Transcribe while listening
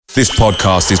This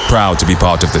podcast is proud to be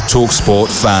part of the TalkSport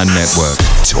Fan Network.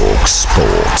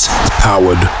 TalkSport.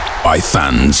 Powered by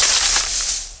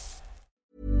fans.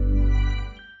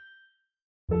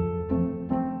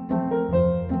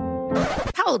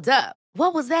 Hold up.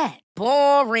 What was that?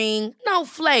 Boring. No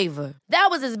flavor. That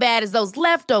was as bad as those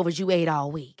leftovers you ate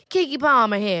all week. Keke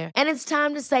Palmer here. And it's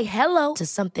time to say hello to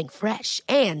something fresh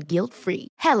and guilt-free.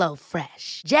 Hello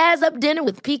Fresh. Jazz up dinner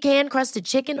with pecan-crusted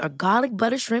chicken or garlic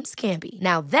butter shrimp scampi.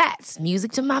 Now that's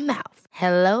music to my mouth.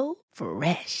 Hello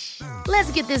Fresh.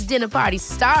 Let's get this dinner party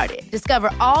started.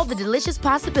 Discover all the delicious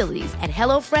possibilities at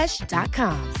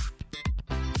HelloFresh.com.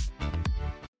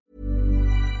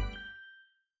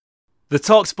 The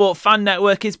TalkSport Fan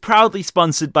Network is proudly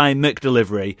sponsored by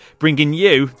McDelivery, bringing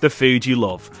you the food you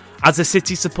love. As a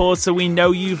City supporter, we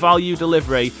know you value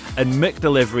delivery, and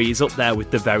McDelivery is up there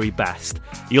with the very best.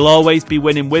 You'll always be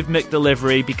winning with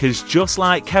McDelivery because just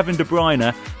like Kevin De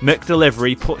Bruyne,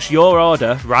 McDelivery puts your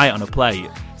order right on a plate.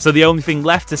 So the only thing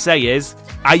left to say is,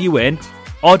 are you in?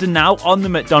 Order now on the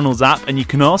McDonald's app, and you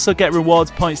can also get rewards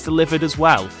points delivered as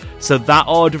well. So that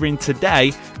ordering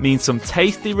today means some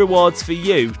tasty rewards for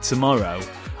you tomorrow.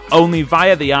 Only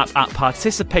via the app at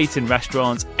participating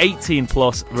restaurants. 18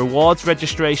 plus, rewards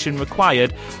registration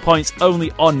required, points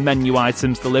only on menu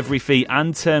items, delivery fee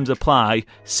and terms apply.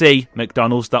 See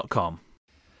mcdonalds.com.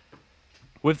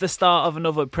 With the start of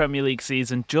another Premier League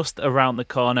season just around the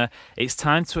corner, it's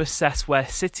time to assess where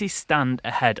City stand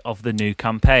ahead of the new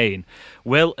campaign.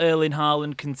 Will Erling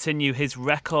Haaland continue his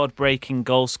record-breaking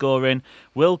goal scoring?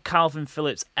 Will Calvin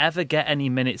Phillips ever get any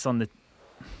minutes on the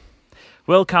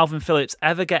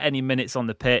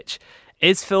pitch?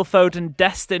 Is Phil Foden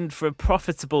destined for a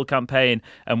profitable campaign?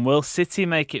 And will City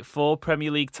make it 4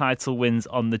 Premier League title wins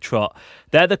on the trot?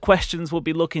 They're the questions we'll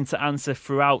be looking to answer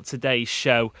throughout today's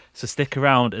show, so stick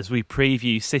around as we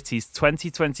preview City's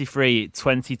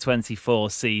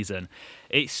 2023-2024 season.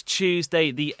 It's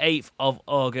Tuesday, the 8th of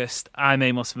August. I'm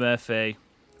Amos Murphy.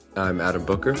 I'm Adam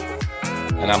Booker.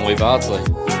 And I'm Lee Bardsley.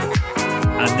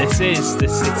 And this is the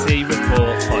City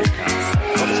Report podcast.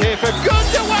 It's here for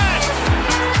Gundogan!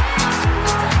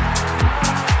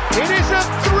 It is a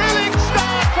thrilling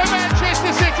start for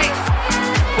Manchester City.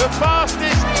 The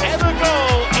fastest ever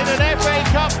goal in an FA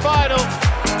Cup final.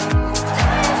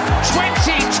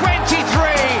 2023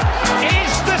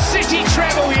 is the City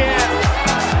treble year.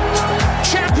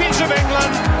 Champions of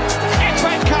England,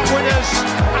 FA Cup winners,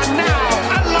 and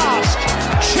now, at last,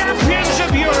 champions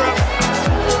of Europe.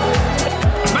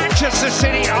 Manchester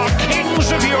City are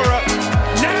kings of Europe.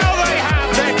 Now they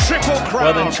have their triple crown.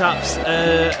 Well then, chaps,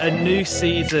 a new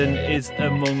season is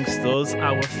amongst us.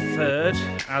 Our third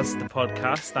as the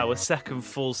podcast, our second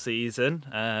full season.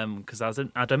 Because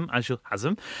Adam,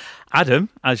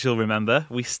 as you'll remember,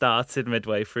 we started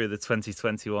midway through the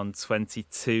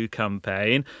 2021-22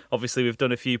 campaign. Obviously, we've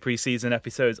done a few pre-season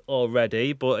episodes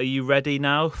already, but are you ready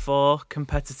now for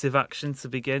competitive action to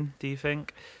begin, do you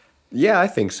think? Yeah, I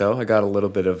think so. I got a little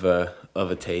bit of a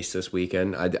taste this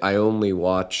weekend. I only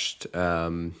watched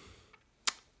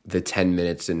the 10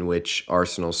 minutes in which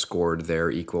Arsenal scored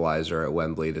their equalizer at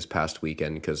Wembley this past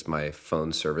weekend because my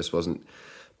phone service wasn't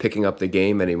picking up the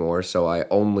game anymore. So I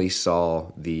only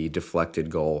saw the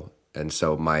deflected goal. And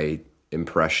so my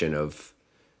impression of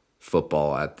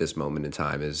football at this moment in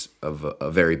time is of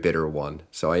a very bitter one.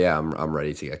 So yeah, I'm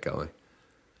ready to get going.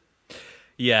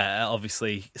 Yeah,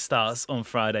 obviously starts on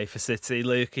Friday for City.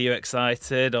 Luke, are you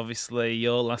excited? Obviously,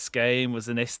 your last game was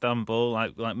in Istanbul,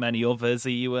 like many others.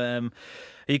 Are you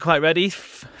quite ready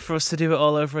for us to do it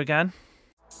all over again?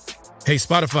 Hey,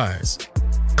 Spotifyers,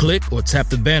 click or tap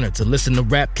the banner to listen to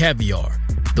Rap Caviar,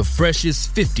 the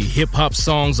freshest 50 hip-hop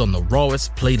songs on the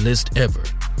rawest playlist ever.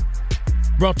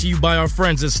 Brought to you by our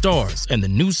friends at Stars and the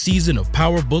new season of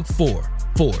Power Book 4,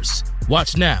 Force.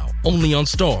 Watch now, only on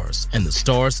Stars and the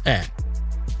Stars app.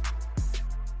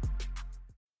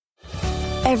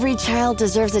 Every child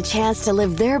deserves a chance to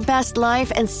live their best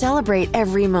life and celebrate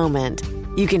every moment.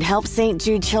 You can help St.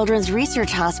 Jude Children's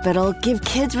Research Hospital give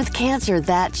kids with cancer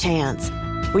that chance.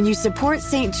 When you support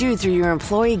St. Jude through your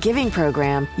employee giving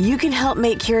program, you can help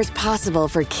make cures possible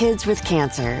for kids with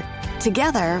cancer.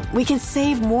 Together, we can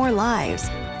save more lives.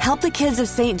 Help the kids of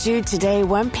St. Jude today,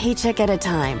 one paycheck at a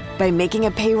time, by making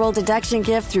a payroll deduction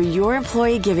gift through your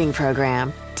employee giving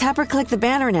program. Tap or click the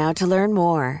banner now to learn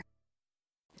more.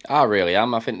 I really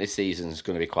am. I think this season's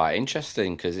going to be quite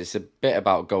interesting because it's a bit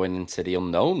about going into the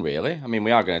unknown, really. I mean, we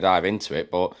are going to dive into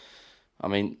it, but I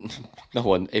mean, no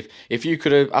one. If you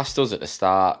could have asked us at the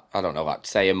start, I don't know, like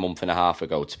say a month and a half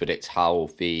ago, to predict how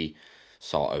the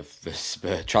sort of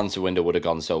the transfer window would have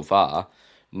gone so far,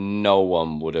 no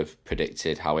one would have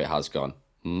predicted how it has gone.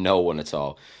 No one at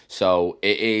all. So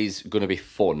it is going to be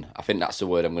fun. I think that's the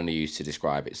word I'm going to use to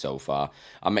describe it so far.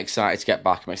 I'm excited to get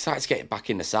back. I'm excited to get back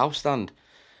in the South Stand.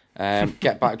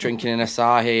 Get back drinking an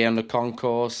Asahi on the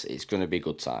concourse. It's going to be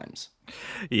good times.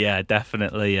 Yeah,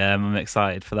 definitely. I'm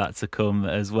excited for that to come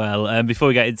as well. Before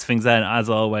we get into things then, as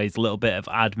always, a little bit of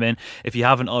admin. If you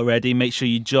haven't already, make sure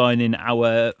you join in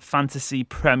our Fantasy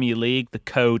Premier League. The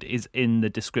code is in the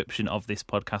description of this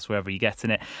podcast, wherever you're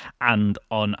getting it, and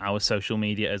on our social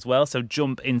media as well. So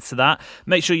jump into that.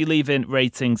 Make sure you leave in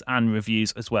ratings and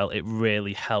reviews as well. It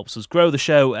really helps us grow the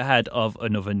show ahead of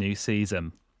another new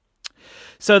season.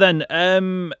 So then,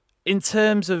 in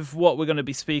terms of what we're going to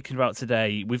be speaking about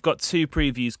today, we've got 2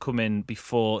 previews coming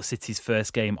before City's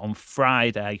first game on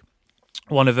Friday.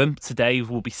 One of them today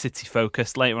will be City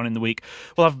focused. Later on in the week,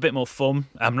 we'll have a bit more fun.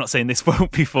 I'm not saying this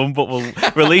won't be fun, but we'll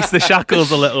release the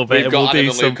shackles a little bit. We've got Adam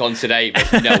and Luke on today,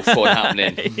 but no fun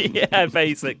happening. Yeah,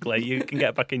 basically, you can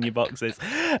get back in your boxes.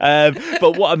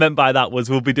 But what I meant by that was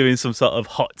we'll be doing some sort of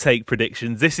hot take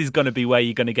predictions. This is going to be where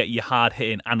you're going to get your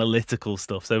hard-hitting analytical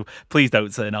stuff, so please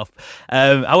don't turn off.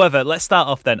 However, let's start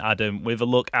off then, Adam, with a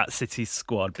look at City's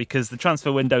squad, because the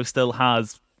transfer window still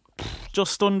has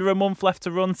just under a month left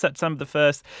to run. September the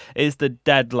 1st is the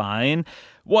deadline.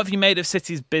 What have you made of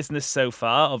City's business so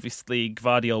far? Obviously,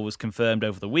 Gvardiol was confirmed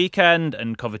over the weekend,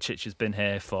 and Kovacic has been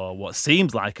here for what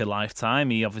seems like a lifetime.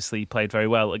 He obviously played very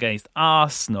well against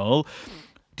Arsenal.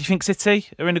 Do you think City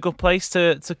are in a good place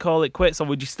to call it quits, or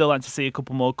would you still like to see a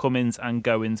couple more come-ins and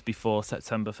go-ins before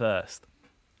September 1st?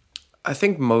 I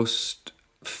think most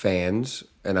fans,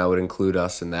 and I would include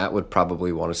us in that, would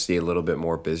probably want to see a little bit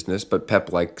more business, but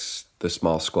Pep likes the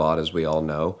small squad, as we all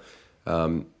know.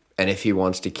 And if he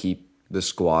wants to keep the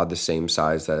squad the same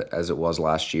size as it was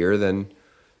last year, then,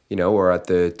 we're at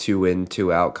the 2 in,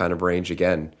 2 out kind of range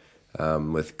again,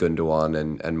 with Gundogan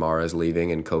and Mahrez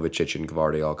leaving and Kovacic and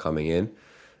Gvardiol coming in.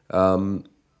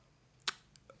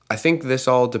 I think this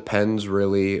all depends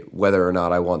really whether or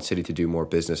not I want City to do more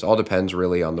business. All depends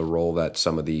really on the role that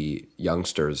some of the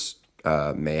youngsters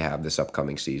may have this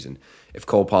upcoming season. If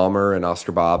Cole Palmer and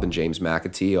Oscar Bob and James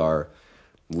McAtee are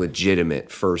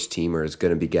legitimate first teamers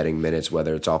going to be getting minutes,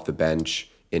 whether it's off the bench,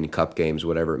 in cup games,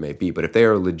 whatever it may be. But if they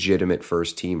are legitimate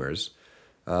first teamers,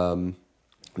 then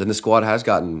the squad has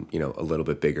gotten, a little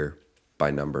bit bigger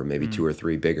by number, maybe 2 or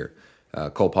 3 bigger.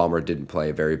 Cole Palmer didn't play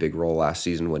a very big role last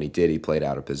season. When he did, he played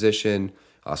out of position.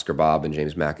 Oscar Bob and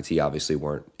James McAtee obviously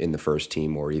weren't in the first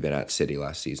team or even at City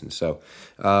last season. So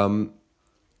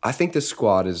I think the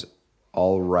squad is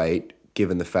all right,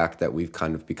 given the fact that we've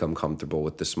kind of become comfortable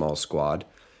with the small squad.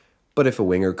 But if a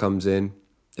winger comes in,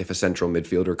 if a central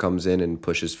midfielder comes in and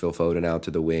pushes Phil Foden out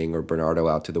to the wing or Bernardo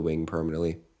out to the wing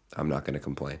permanently, I'm not going to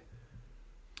complain.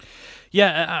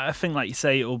 Yeah, I think, like you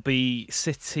say, it will be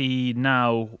City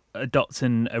now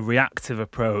adopting a reactive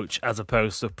approach as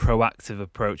opposed to a proactive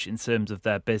approach in terms of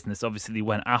their business. Obviously, they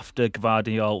went after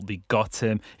Gvardiol, they got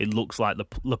him. It looks like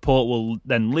Laporte will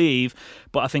then leave,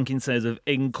 but I think in terms of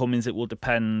incomings, it will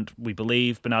depend. We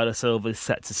believe Bernardo Silva is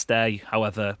set to stay.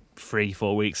 However,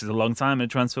 3-4 weeks is a long time in a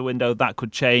transfer window. That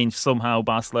could change. Somehow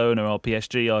Barcelona or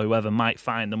PSG or whoever might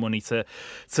find the money to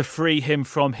free him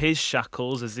from his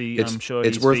shackles, as I'm sure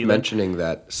it's he's worth feeling. Mentioning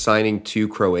that signing 2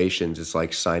 Croatians is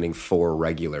like signing 4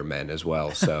 regular men as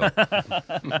well. So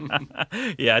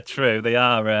yeah, true. They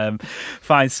are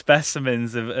fine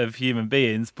specimens of human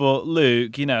beings. But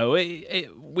Luke,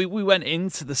 we went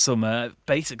into the summer,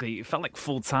 basically it felt like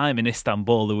full time in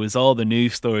Istanbul. There was all the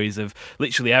news stories of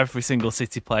literally every single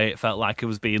City player. It felt like it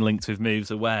was being linked with moves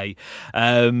away,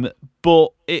 but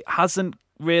it hasn't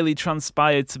really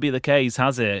transpired to be the case,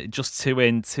 has it? Just 2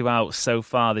 in, 2 out so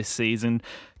far this season.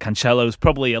 Cancelo's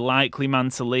probably a likely man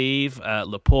to leave.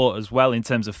 Laporte as well, in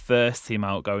terms of first team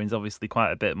outgoings. Obviously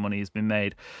quite a bit of money has been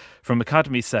made from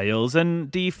academy sales.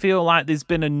 And do you feel like there's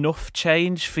been enough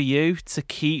change for you to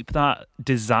keep that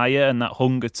desire and that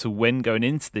hunger to win going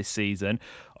into this season?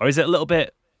 Or is it a little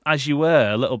bit as you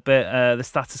were, a little bit the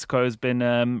status quo has been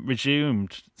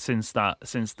resumed since the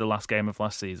last game of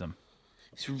last season?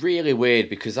 It's really weird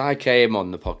because I came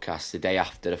on the podcast the day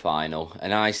after the final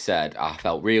and I said I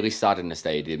felt really sad in the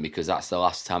stadium because that's the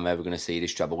last time I'm ever going to see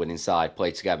this treble-winning side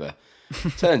play together.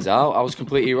 Turns out I was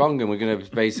completely wrong and we're going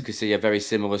to basically see a very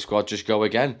similar squad just go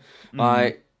again.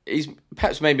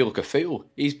 Pep's made me look a fool.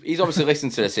 He's obviously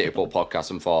listened to the City Pulp podcast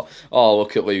and thought, oh,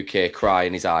 look at Luke here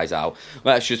crying his eyes out.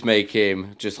 Let's just make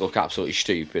him just look absolutely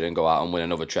stupid and go out and win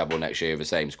another treble next year with the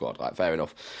same squad. Like, fair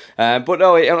enough. But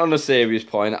no, on a serious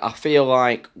point, I feel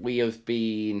like we have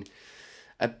been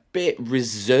a bit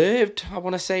reserved, I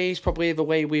want to say, is probably the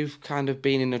way we've kind of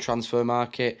been in the transfer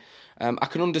market. I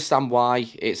can understand why.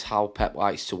 It's how Pep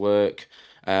likes to work.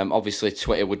 Obviously,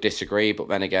 Twitter would disagree, but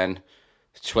then again,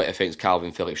 Twitter thinks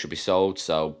Calvin Phillips should be sold,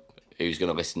 so who's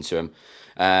going to listen to him?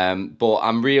 But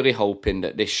I'm really hoping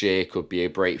that this year could be a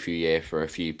breakthrough year for a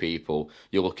few people.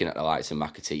 You're looking at the likes of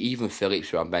McAtee, even Phillips,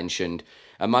 who I've mentioned.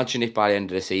 Imagine if by the end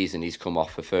of the season he's come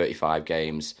off for 35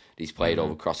 games, he's played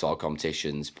over across all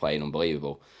competitions, playing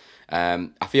unbelievable.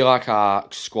 I feel like our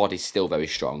squad is still very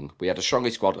strong. We had a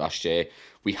stronger squad last year.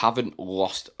 We haven't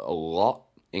lost a lot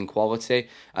in quality,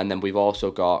 and then we've also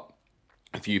got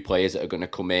a few players that are going to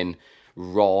come in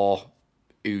raw.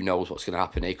 Who knows what's going to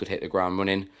happen? They could hit the ground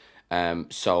running.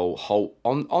 So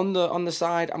on the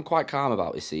side, I'm quite calm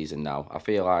about this season now. I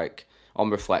feel like, on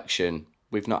reflection,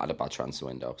 we've not had a bad transfer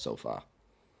window so far.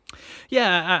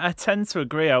 Yeah, I tend to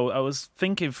agree. I was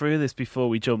thinking through this before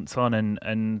we jumped on,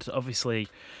 and obviously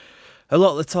a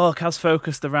lot of the talk has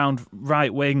focused around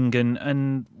right wing,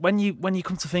 and when you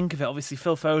come to think of it, obviously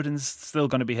Phil Foden's still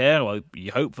going to be here. Well,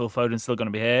 you hope Phil Foden's still going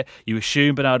to be here. You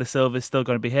assume Bernardo Silva's still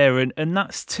going to be here, and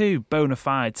that's two bona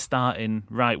fide starting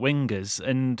right wingers.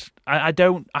 And I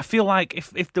feel like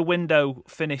if the window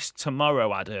finished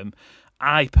tomorrow, Adam,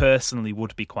 I personally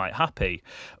would be quite happy.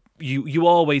 You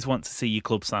always want to see your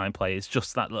club sign players,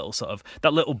 just that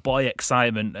little boy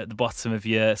excitement at the bottom of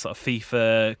your sort of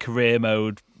FIFA career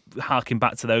mode, harking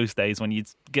back to those days when you'd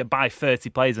get by 30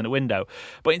 players in a window.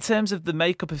 But in terms of the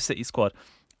makeup of City squad,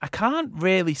 I can't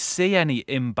really see any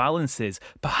imbalances.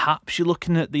 Perhaps you're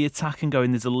looking at the attack and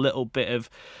going, there's a little bit of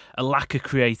a lack of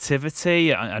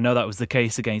creativity. I know that was the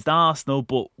case against Arsenal,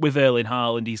 but with Erling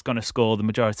Haaland, he's going to score the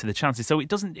majority of the chances. So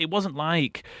it wasn't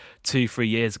like 2-3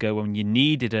 years ago when you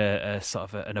needed a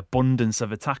sort of an abundance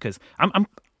of attackers.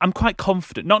 I'm quite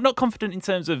confident, not confident in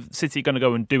terms of City going to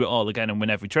go and do it all again and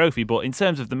win every trophy, but in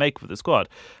terms of the makeup of the squad,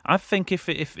 I think if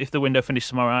the window finished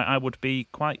tomorrow, I would be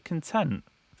quite content.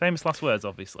 Famous last words,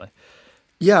 obviously.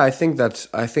 Yeah, I think that's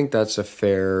a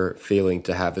fair feeling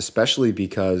to have, especially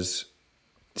because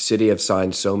City have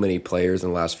signed so many players in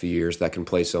the last few years that can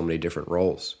play so many different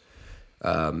roles.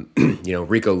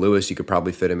 Rico Lewis, you could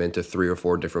probably fit him into 3 or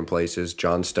 4 different places.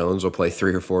 John Stones will play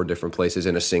 3 or 4 different places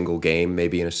in a single game,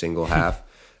 maybe in a single half.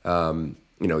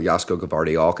 Josko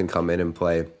Gvardiol can come in and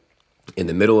play in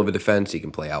the middle of a defense. He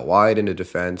can play out wide in a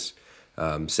defense.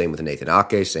 Same with Nathan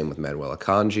Ake, same with Manuel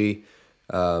Akanji.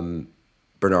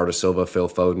 Bernardo Silva, Phil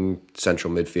Foden,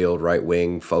 central midfield, right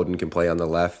wing. Foden can play on the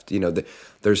left.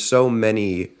 There's so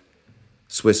many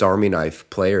Swiss Army knife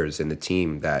players in the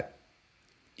team that,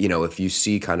 if you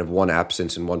see kind of one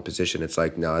absence in one position, it's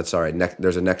like, no, it's all right.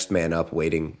 There's a next man up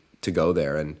waiting to go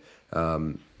there. And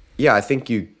I think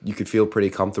you could feel pretty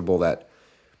comfortable that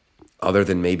other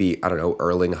than maybe, I don't know,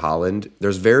 Erling Haaland,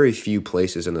 there's very few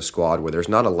places in the squad where there's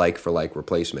not a like-for-like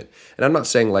replacement. And I'm not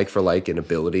saying like-for-like in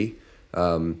ability,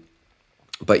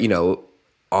 but,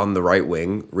 on the right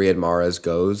wing, Riyad Mahrez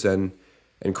goes, and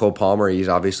Cole Palmer, he's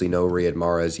obviously no Riyad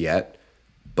Mahrez yet,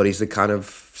 but he's the kind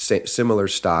of similar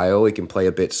style. He can play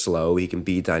a bit slow. He can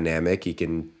be dynamic. He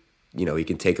can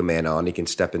take a man on. He can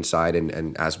step inside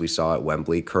and as we saw at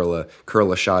Wembley, curl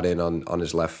a shot in on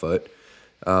his left foot.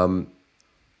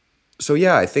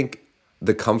 I think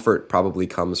the comfort probably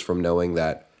comes from knowing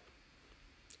that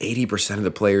 80% of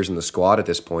the players in the squad at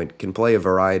this point can play a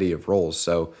variety of roles.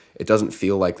 So it doesn't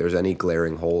feel like there's any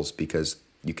glaring holes because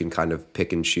you can kind of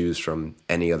pick and choose from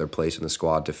any other place in the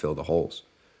squad to fill the holes.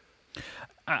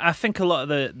 I think a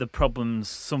lot of the problems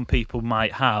some people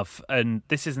might have, and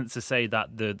this isn't to say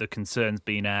that the concerns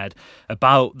being aired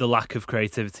about the lack of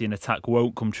creativity in attack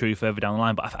won't come true further down the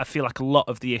line, but I feel like a lot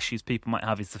of the issues people might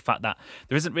have is the fact that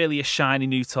there isn't really a shiny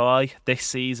new toy this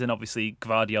season. Obviously,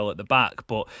 Gvardiol at the back,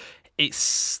 but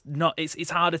it's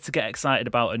harder to get excited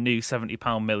about a new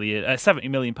 £70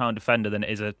 million defender than it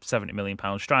is a £70 million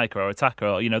striker or attacker.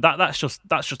 Or, that's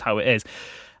just how it is.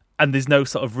 And there's no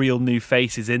sort of real new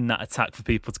faces in that attack for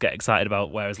people to get excited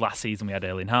about, whereas last season we had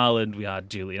Erling Haaland, we had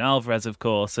Julian Alvarez, of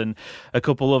course, and a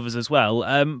couple others as well.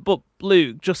 But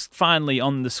Luke, just finally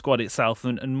on the squad itself,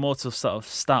 and more to sort of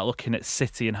start looking at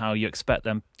City and how you expect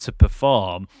them to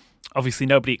perform. Obviously,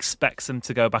 nobody expects them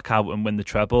to go back out and win the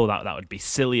treble. That would be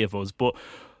silly of us. But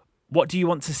what do you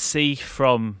want to see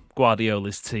from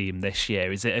Guardiola's team this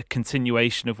year? Is it a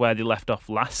continuation of where they left off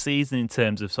last season in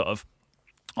terms of sort of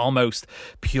almost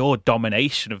pure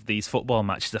domination of these football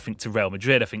matches? I think to Real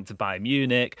Madrid, I think to Bayern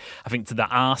Munich, I think to the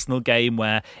Arsenal game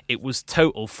where it was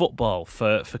total football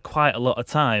for quite a lot of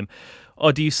time.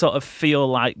 Or do you sort of feel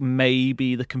like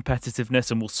maybe the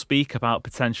competitiveness, and we'll speak about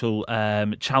potential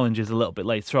challenges a little bit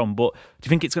later on, but do you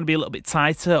think it's going to be a little bit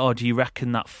tighter, or do you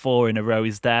reckon that 4 in a row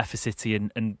is there for City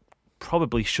and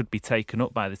probably should be taken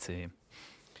up by the team?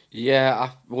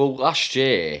 Yeah, well, last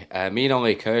year, me and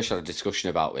Ole Kirsch had a discussion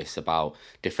about this, about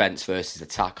defence versus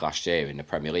attack last year in the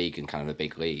Premier League and kind of the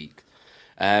big league.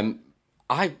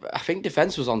 I think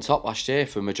defence was on top last year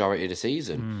for the majority of the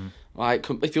season. Like,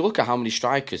 if you look at how many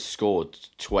strikers scored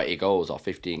 20 goals or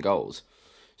 15 goals,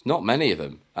 it's not many of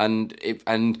them. And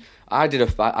I did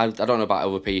I don't know about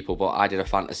other people, but I did a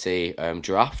fantasy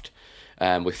draft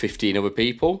with 15 other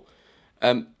people.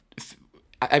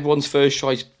 Everyone's first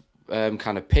choice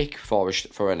kind of pick for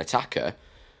an attacker.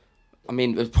 I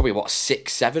mean, there's probably,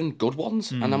 6, 7 good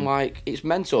ones? And I'm like, it's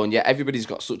mental. And yet everybody's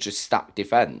got such a stacked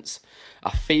defence.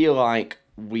 I feel like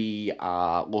we're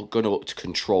going to look to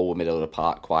control the middle of the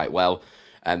park quite well.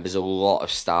 There's a lot of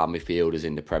star midfielders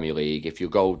in the Premier League. If you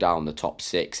go down the top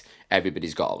 6,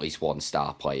 everybody's got at least one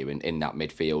star player in that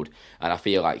midfield. And I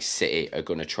feel like City are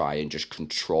going to try and just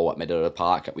control that middle of the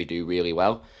park that we do really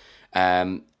well.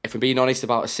 If I'm being honest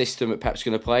about a system that Pep's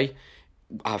going to play,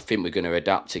 I think we're going to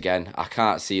adapt again. I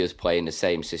can't see us playing the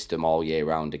same system all year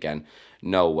round again.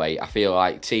 No way. I feel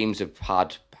like teams have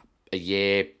had a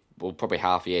year, well, probably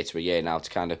half a year to a year now to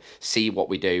kind of see what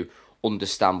we do,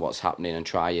 understand what's happening and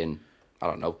try and, I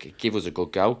don't know, give us a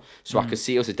good go. So I could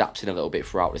see us adapting a little bit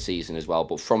throughout the season as well.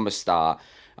 But from the start,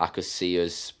 I could see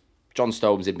us, John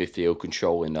Stones in midfield,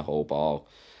 controlling the whole ball.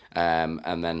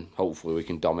 And then hopefully we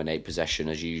can dominate possession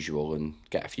as usual and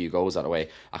get a few goals out of the way.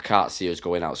 I can't see us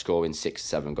going out scoring 6 or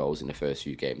 7 goals in the first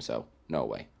few games, so no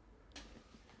way.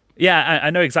 Yeah, I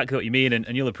know exactly what you mean, and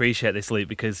you'll appreciate this, Luke,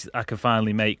 because I can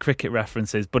finally make cricket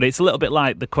references, but it's a little bit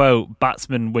like the quote,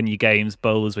 batsmen win your games,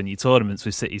 bowlers win your tournaments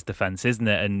with City's defence, isn't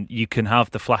it? And you can have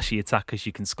the flashy attackers,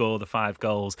 you can score the 5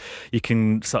 goals, you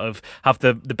can sort of have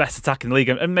the best attack in the league,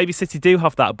 and maybe City do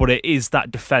have that, but it is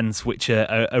that defence which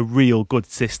a real good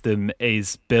system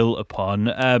is built upon.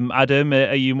 Adam,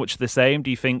 are you much the same?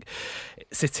 Do you think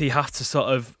City have to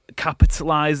sort of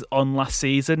capitalise on last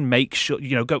season, make sure,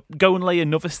 go and lay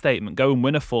another statement, go and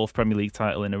win a 4th Premier League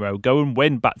title in a row, go and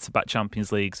win back-to-back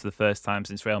Champions Leagues for the first time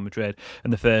since Real Madrid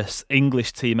and the first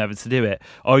English team ever to do it?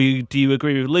 Or do you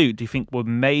agree with Luke? Do you think we're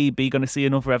maybe going to see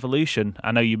another evolution?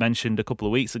 I know you mentioned a couple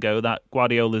of weeks ago that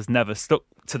Guardiola's never stuck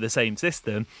to the same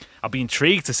system. I'll be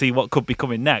intrigued to see what could be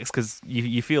coming next, because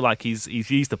you feel like he's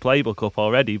used the playbook up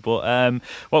already, but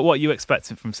what are you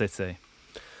expecting from City?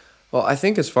 Well, I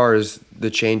think as far as the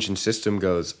change in system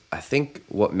goes, I think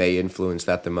what may influence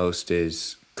that the most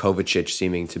is Kovacic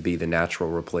seeming to be the natural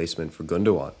replacement for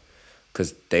Gundogan,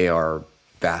 because they are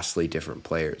vastly different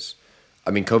players.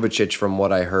 I mean, Kovacic, from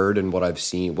what I heard and what I've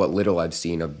seen, what little I've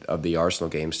seen of the Arsenal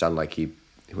game, sounded like he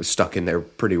was stuck in there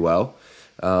pretty well.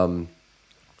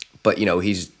 But,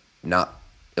 he's not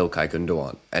Ilkay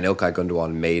Gundogan, and Ilkay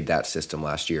Gundogan made that system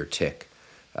last year tick.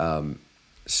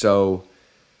 So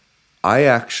I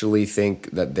actually think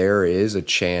that there is a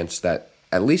chance that,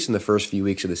 at least in the first few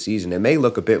weeks of the season, it may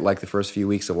look a bit like the first few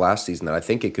weeks of last season, that I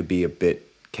think it could be a bit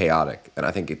chaotic. And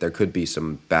I think there could be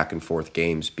some back and forth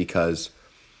games, because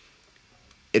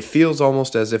it feels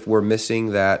almost as if we're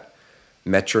missing that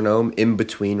metronome in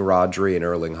between Rodri and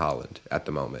Erling Haaland at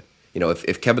the moment.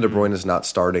 If Kevin De Bruyne is not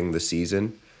starting the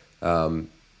season, and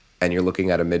you're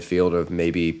looking at a midfield of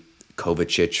maybe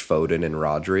Kovacic, Foden, and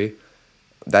Rodri,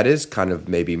 that is kind of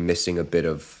maybe missing a bit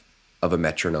of a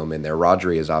metronome in there.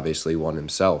 Rodri is obviously one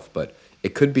himself, but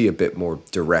it could be a bit more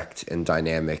direct and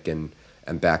dynamic and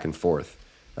back and forth.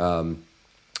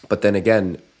 But then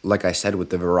again, like I said, with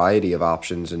the variety of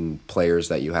options and players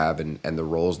that you have and the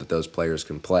roles that those players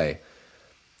can play,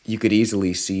 you could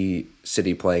easily see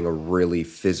City playing a really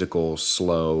physical,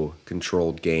 slow,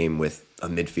 controlled game with a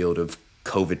midfield of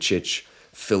Kovacic,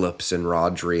 Phillips, and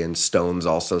Rodri, and Stones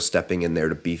also stepping in there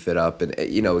to beef it up. And,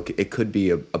 it could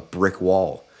be a brick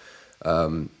wall.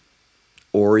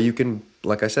 Or you can,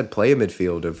 like I said, play a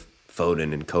midfield of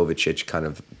Foden and Kovacic kind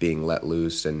of being let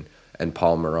loose, and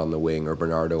Palmer on the wing, or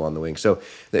Bernardo on the wing. So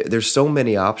there's so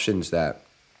many options that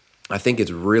I think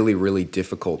it's really, really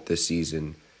difficult this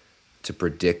season to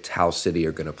predict how City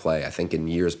are going to play. I think in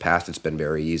years past it's been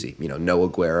very easy. No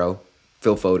Aguero,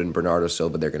 Phil Foden, Bernardo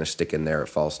Silva, they're going to stick in there at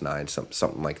false 9,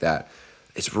 something like that.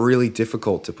 It's really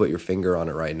difficult to put your finger on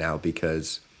it right now,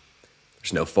 because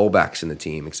there's no fullbacks in the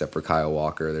team except for Kyle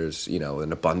Walker. There's,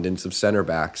 an abundance of center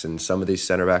backs, and some of these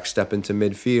center backs step into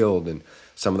midfield, and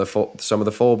some of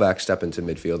the fullbacks step into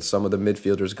midfield. Some of the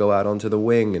midfielders go out onto the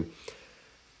wing, and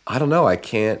I don't know. I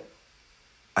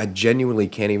genuinely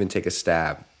can't even take a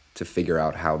stab to figure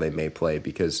out how they may play,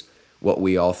 because what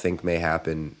we all think may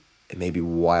happen, it may be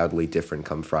wildly different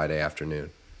come Friday afternoon.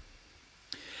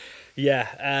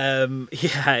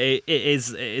 It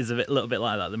is a little bit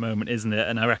like that at the moment, isn't it?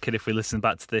 And I reckon if we listen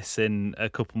back to this in a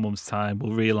couple months' time,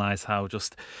 we'll realise how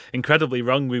just incredibly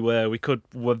wrong we were. We could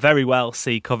very well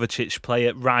see Kovacic play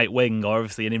at right wing, or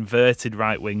obviously an inverted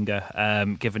right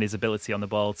winger, given his ability on the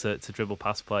ball to dribble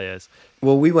past players.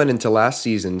 Well, we went into last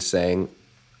season saying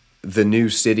the new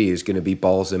City is going to be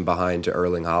balls in behind to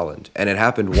Erling Haaland. And it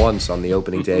happened once on the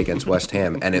opening day against West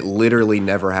Ham, and it literally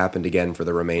never happened again for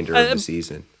the remainder of the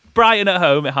season. Brighton at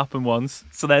home, it happened once,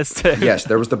 so there's two. Yes,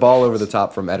 there was the ball over the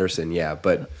top from Ederson,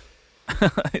 but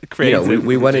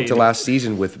we went into last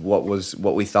season with what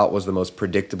we thought was the most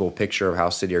predictable picture of how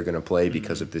City are going to play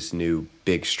because of this new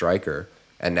big striker,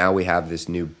 and now we have this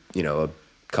new, a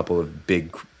couple of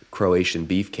big Croatian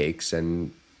beefcakes,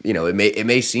 and it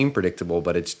may seem predictable,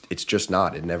 but it's just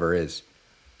not. It never is.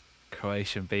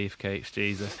 Croatian beefcakes,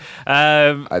 Jesus.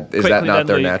 Is that not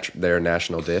their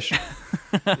national dish?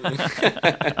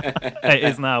 It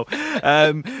is now.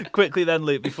 Quickly then,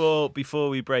 Luke, before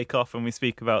we break off and we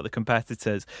speak about the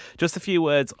competitors, just a few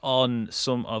words on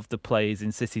some of the players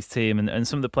in City's team and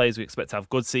some of the players we expect to have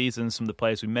good seasons, some of the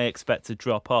players we may expect to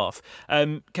drop off.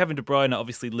 Kevin De Bruyne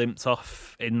obviously limped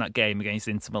off in that game against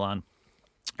Inter Milan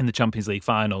in the Champions League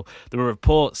final. There were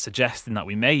reports suggesting that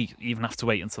we may even have to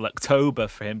wait until October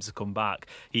for him to come back.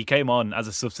 He came on as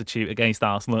a substitute against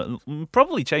Arsenal and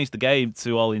probably changed the game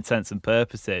to all intents and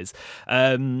purposes.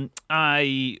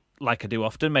 I, like I do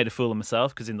often, made a fool of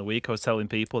myself because in the week I was telling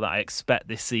people that I expect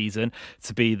this season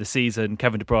to be the season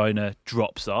Kevin De Bruyne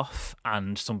drops off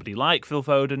and somebody like Phil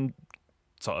Foden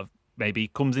sort of maybe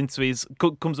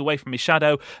comes away from his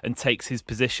shadow and takes his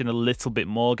position a little bit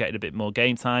more, getting a bit more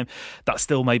game time. That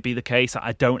still may be the case.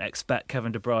 I don't expect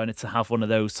Kevin De Bruyne to have one of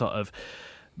those sort of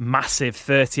massive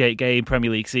 38-game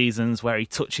Premier League seasons where he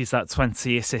touches that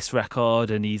 20 assist record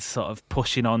and he's sort of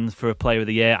pushing on for a Player of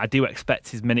the Year. I do expect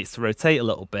his minutes to rotate a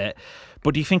little bit.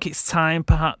 But do you think it's time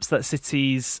perhaps that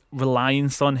City's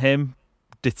reliance on him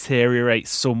deteriorates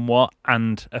somewhat,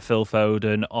 and a Phil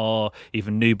Foden or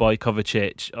even new boy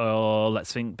Kovacic, or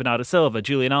let's think Bernardo Silva,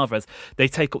 Julian Alvarez, they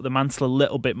take up the mantle a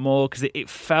little bit more? Because it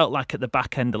felt like at the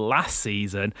back end of last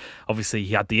season, obviously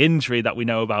he had the injury that we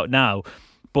know about now,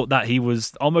 but that he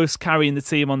was almost carrying the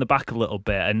team on the back a little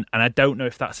bit, and I don't know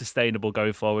if that's sustainable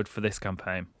going forward for this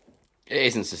campaign. It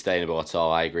isn't sustainable at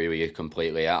all. I agree with you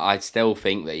completely. I still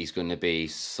think that he's going to be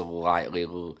slightly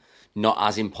not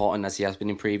as important as he has been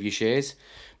in previous years.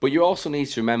 But you also need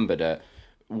to remember that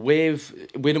we're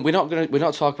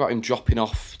not talking about him dropping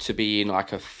off to being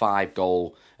like a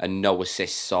 5-goal and no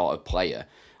assist sort of player.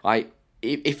 Like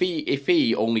if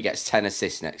he only gets 10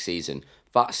 assists next season,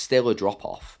 that's still a drop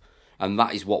off, and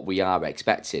that is what we are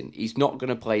expecting. He's not going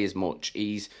to play as much.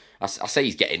 I say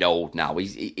he's getting old now.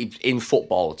 He's in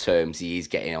football terms, he is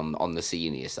getting on the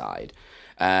senior side.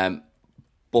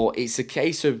 But it's a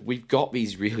case of we've got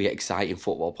these really exciting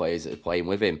football players that are playing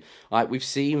with him. Like, we've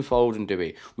seen Foden do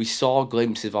it. We saw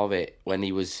glimpses of it when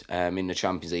he was in the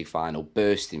Champions League final,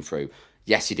 bursting through.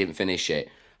 Yes, he didn't finish it.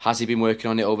 Has he been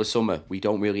working on it over summer? We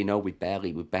don't really know. We've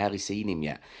barely seen him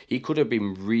yet. He could have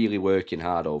been really working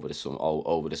hard over the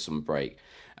summer break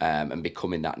and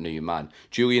becoming that new man.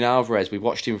 Julian Alvarez, we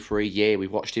watched him for a year. We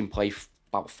watched him play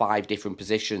about 5 different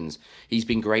positions. He's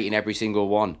been great in every single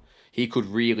one. He could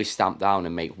really stamp down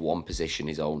and make one position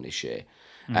his own this year.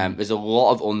 There's a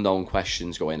lot of unknown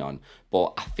questions going on,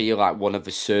 but I feel like one of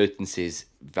the certainties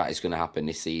that is going to happen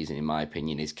this season, in my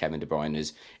opinion, is Kevin De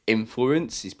Bruyne's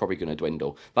influence is probably going to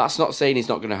dwindle. That's not saying he's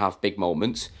not going to have big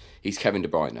moments. He's Kevin De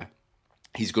Bruyne.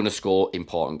 He's going to score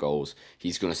important goals.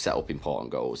 He's going to set up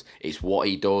important goals. It's what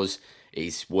he does.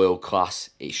 He's world class.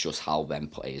 It's just how them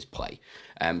players play.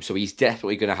 So he's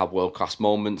definitely going to have world class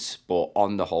moments, but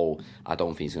on the whole, I don't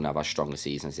think he's going to have as strong a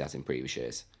season as he has in previous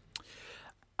years.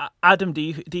 Adam, do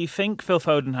you think Phil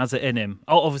Foden has it in him?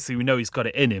 Obviously, we know he's got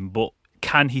it in him, but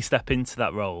can he step into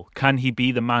that role? Can he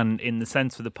be the man in the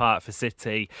centre of the park for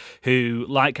City, who,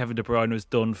 like Kevin De Bruyne has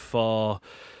done for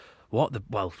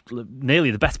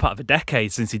nearly the best part of a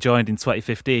decade since he joined in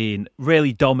 2015,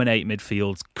 really dominate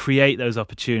midfield, create those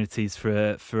opportunities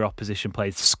for opposition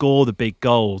players, score the big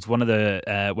goals. One of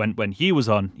the when Hugh was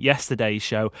on yesterday's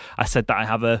show, I said that I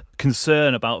have a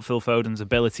concern about Phil Foden's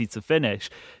ability to finish.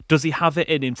 Does he have it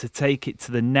in him to take it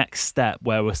to the next step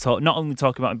where we're not only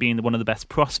talking about him being one of the best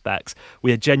prospects,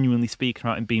 we are genuinely speaking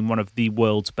about him being one of the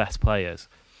world's best players?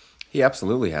 He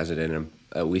absolutely has it in him.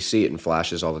 We see it in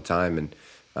flashes all the time, and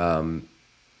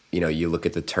you look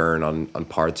at the turn on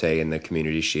Partey in the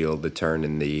Community Shield, the turn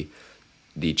in the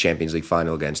Champions League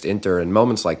final against Inter, and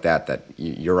moments like that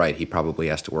you're right, he probably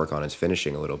has to work on his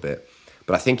finishing a little bit.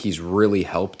 But I think he's really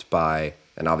helped by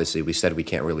And obviously we said we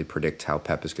can't really predict how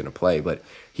Pep is going to play, but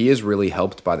he is really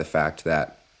helped by the fact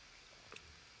that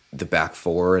the back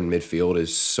four and midfield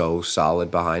is so solid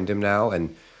behind him now.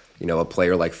 And, a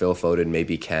player like Phil Foden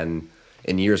maybe can,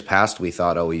 in years past, we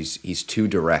thought, he's too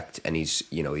direct and he's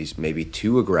maybe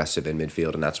too aggressive in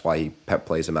midfield. And that's why Pep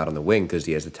plays him out on the wing, because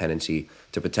he has the tendency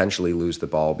to potentially lose the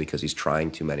ball because he's trying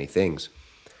too many things.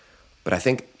 But I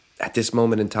think at this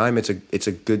moment in time, it's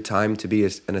a good time to be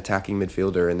an attacking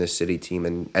midfielder in this City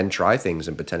team and try things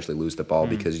and potentially lose the ball,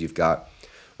 because you've got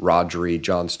Rodri,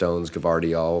 John Stones,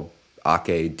 Gvardiol,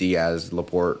 Ake, Diaz,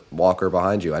 Laporte, Walker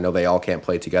behind you. I know they all can't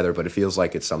play together, but it feels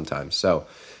like it sometimes. So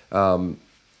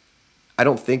I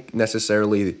don't think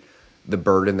necessarily the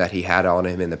burden that he had on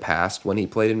him in the past when he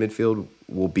played in midfield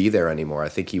will be there anymore. I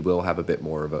think he will have a bit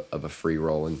more of a free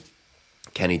role. And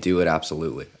can he do it?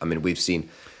 Absolutely. I mean, we've seen,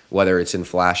 whether it's in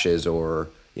flashes or,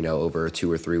 over a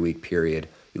 2 or 3 week period,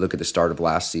 you look at the start of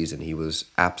last season, he was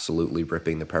absolutely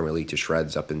ripping the Premier League to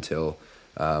shreds up until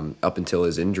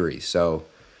his injury. So,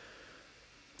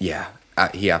 yeah,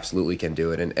 he absolutely can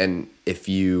do it. And if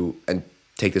you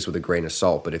take this with a grain of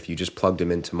salt, but if you just plugged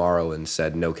him in tomorrow and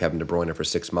said no Kevin De Bruyne for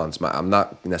 6 months, I'm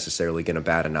not necessarily going to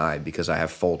bat an eye, because I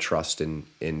have full trust in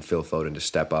Phil Foden to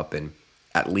step up and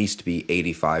at least be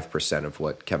 85% of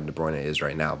what Kevin De Bruyne is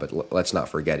right now. But let's not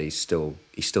forget, he's still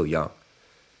young.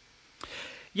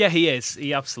 Yeah, he is.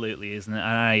 He absolutely is, and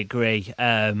I agree.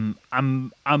 I'm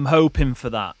hoping for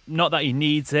that. Not that he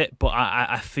needs it, but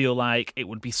I feel like it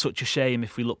would be such a shame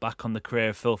if we look back on the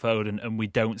career of Phil Foden and we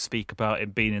don't speak about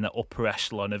him being in the upper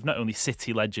echelon of not only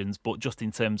City legends, but just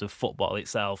in terms of football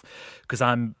itself. Because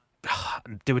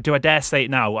do I dare say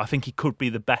it now? I think he could be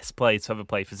the best player to ever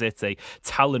play for City,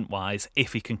 talent-wise,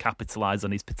 if he can capitalise on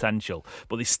his potential.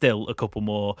 But there's still a couple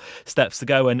more steps to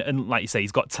go. And like you say,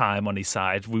 he's got time on his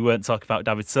side. We weren't talking about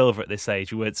David Silva at this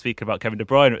age. We weren't speaking about Kevin De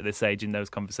Bruyne at this age in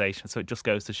those conversations. So it just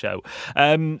goes to show.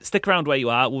 Stick around where you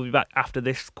are. We'll be back after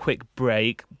this quick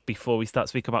break before we start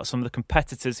speaking about some of the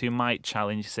competitors who might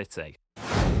challenge City.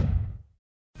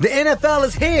 The NFL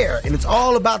is here, and it's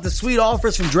all about the sweet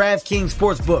offers from DraftKings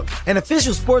Sportsbook, an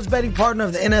official sports betting partner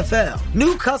of the NFL.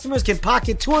 New customers can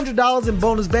pocket $200 in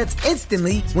bonus bets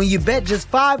instantly when you bet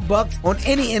just $5 on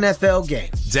any NFL game.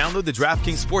 Download the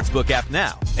DraftKings Sportsbook app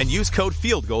now and use code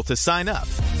FieldGoal to sign up.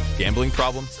 Gambling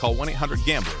problem? Call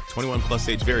 1-800-GAMBLER. 21 plus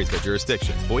age varies by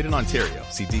jurisdiction. Void in Ontario.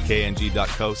 See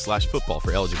dkng.co/football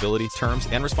for eligibility, terms,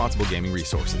 and responsible gaming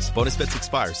resources. Bonus bets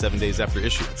expire 7 days after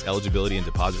issuance. Eligibility and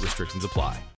deposit restrictions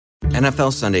apply.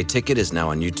 NFL Sunday Ticket is now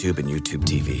on YouTube and YouTube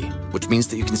TV, which means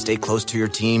that you can stay close to your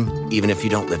team even if you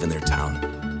don't live in their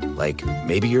town. Like,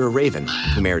 maybe you're a Raven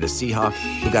who married a Seahawk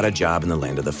who got a job in the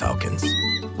land of the Falcons.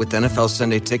 With NFL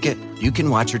Sunday Ticket, you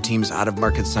can watch your team's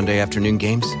out-of-market Sunday afternoon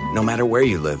games no matter where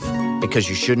you live, because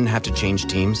you shouldn't have to change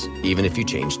teams even if you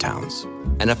change towns.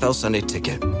 NFL Sunday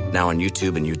Ticket, now on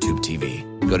YouTube and YouTube TV.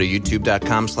 Go to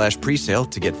youtube.com/presale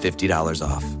to get $50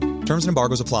 off. Terms and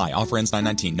embargoes apply. Offer ends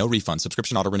 9/19. No refund.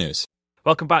 Subscription auto renews.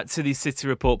 Welcome back to the City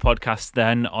Report podcast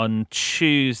then on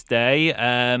Tuesday.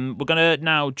 We're going to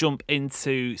now jump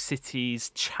into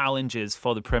City's challenges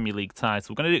for the Premier League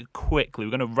title. We're going to do it quickly.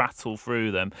 We're going to rattle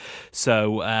through them.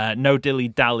 So no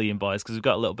dilly-dallying, boys, because we've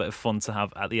got a little bit of fun to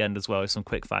have at the end as well with some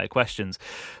quick-fire questions.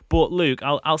 But Luke,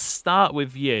 I'll start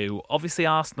with you. Obviously,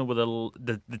 Arsenal were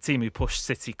the team who pushed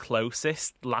City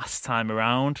closest last time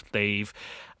around.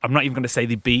 I'm not even going to say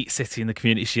they beat City in the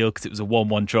Community Shield because it was a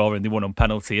 1-1 draw and they won on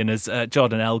penalty. And as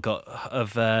Jordan Elgott,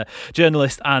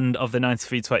 journalist and of the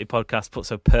 9320 podcast, put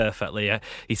so perfectly,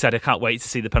 he said, "I can't wait to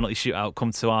see the penalty shootout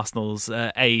come to Arsenal's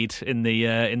aid in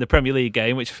the Premier League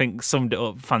game," which I think summed it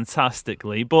up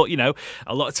fantastically. But, a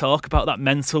lot of talk about that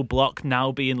mental block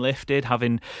now being lifted,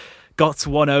 having got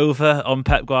one over on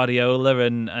Pep Guardiola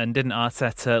and didn't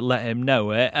Arteta let him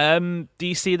know it. Do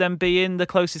you see them being the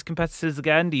closest competitors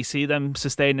again? Do you see them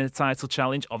sustaining a title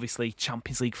challenge? Obviously,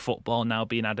 Champions League football now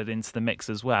being added into the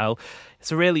mix as well.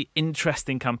 It's a really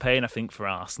interesting campaign, I think, for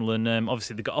Arsenal. And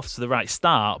obviously, they got off to the right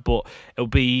start, but it'll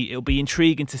be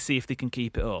intriguing to see if they can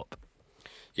keep it up.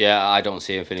 Yeah, I don't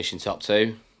see him finishing top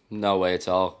two. No way at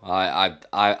all.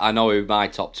 I know who my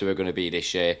top two are going to be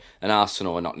this year, and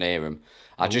Arsenal are not near him.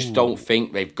 I just don't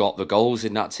think they've got the goals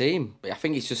in that team. I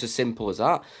think it's just as simple as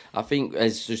that. I think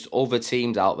there's just other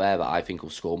teams out there that I think will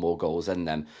score more goals than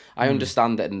them. I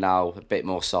understand that now a bit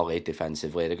more solid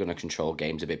defensively. They're going to control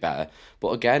games a bit better.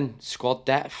 But again, squad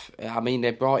depth. I mean, they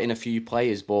brought in a few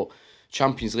players, but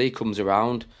Champions League comes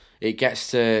around. It gets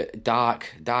to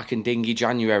dark and dingy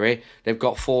January. They've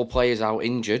got 4 players out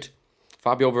injured.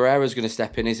 Fabio Vieira's going to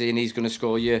step in, is he? And he's going to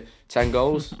score you 10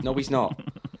 goals? No, he's not.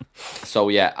 So,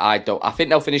 yeah, I think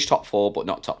they'll finish top 4, but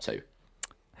not top 2.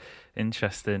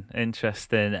 Interesting.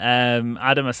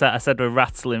 Adam, I said we're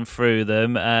rattling through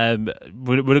them.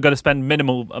 We're going to spend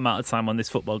minimal amount of time on this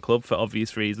football club for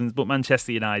obvious reasons, but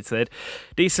Manchester United,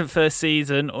 decent first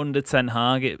season under Ten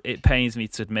Hag. It pains me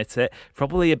to admit it.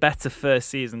 Probably a better first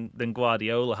season than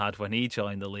Guardiola had when he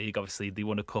joined the league. Obviously, they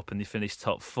won a cup and they finished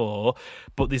top 4,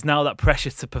 but there's now that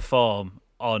pressure to perform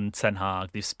on Ten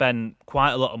Hag. They've spent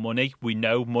quite a lot of money. We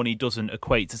know money doesn't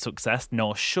equate to success,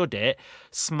 nor should it.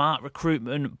 Smart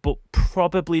recruitment, but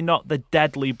probably not the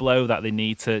deadly blow that they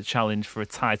need to challenge for a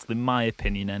title, in my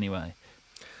opinion anyway.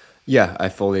 Yeah, I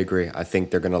fully agree. I think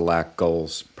they're going to lack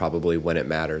goals probably when it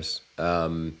matters.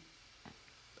 I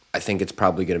think it's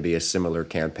probably going to be a similar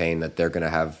campaign, that they're going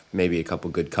to have maybe a couple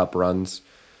good cup runs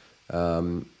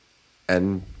and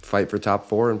fight for top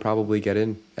 4 and probably get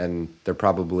in. And they're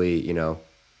probably,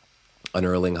 an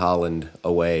Erling Haaland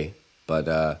away, but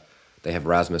they have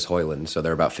Rasmus Højlund, so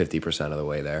they're about 50% of the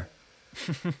way there.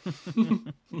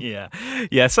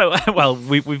 Yeah. So, well,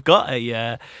 we've got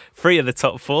 3 of the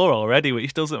top 4 already,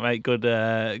 which doesn't make good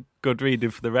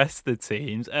reading for the rest of the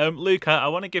teams. Luke, I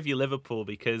want to give you Liverpool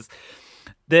because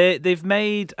they've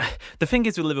made. The thing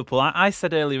is with Liverpool, I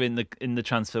said earlier in the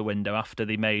transfer window after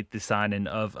they made the signing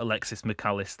of Alexis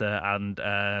McAllister and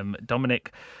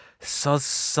Dominic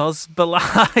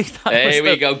Szoboszlai. There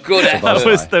we go. Good effort. That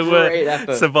was the word. Great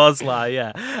effort. Szoboszlai,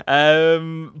 yeah.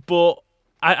 But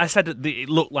I said that it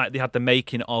looked like they had the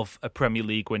making of a Premier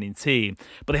League winning team,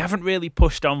 but they haven't really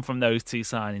pushed on from those 2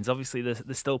 signings. Obviously,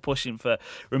 they're still pushing for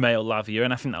Romeo Lavia,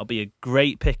 and I think that'll be a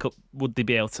great pickup. Would they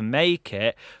be able to make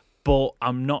it? But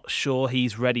I'm not sure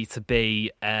he's ready to be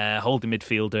a holding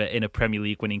midfielder in a Premier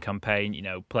League winning campaign,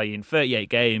 playing 38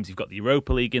 games. You've got the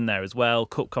Europa League in there as well,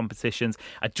 cup competitions.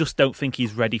 I just don't think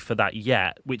he's ready for that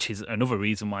yet, which is another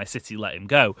reason why City let him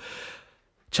go.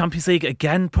 Champions League,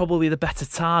 again, probably the better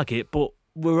target, but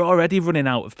we're already running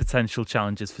out of potential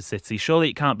challenges for City. Surely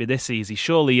it can't be this easy.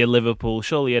 Surely a Liverpool,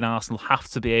 surely an Arsenal have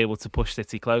to be able to push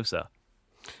City closer.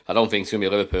 I don't think it's going to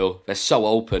be Liverpool. They're so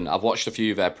open. I've watched a few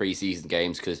of their pre-season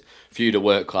games because a few of the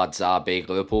work lads are big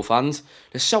Liverpool fans.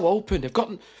 They're so open.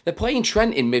 They're playing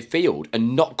Trent in midfield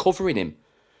and not covering him.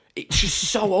 It's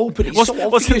just so open. It's so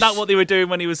obvious. Wasn't that what they were doing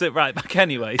when he was at right back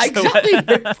anyway? Exactly.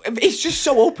 It's just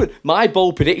so open. My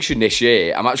bold prediction this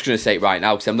year, I'm actually going to say it right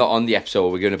now because I'm not on the episode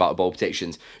where we're going about bold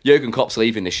predictions. Jurgen Klopp's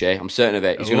leaving this year. I'm certain of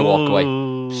it. He's going to walk away.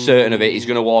 Certain of it. He's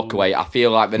going to walk away. I feel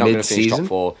like they're not going to finish top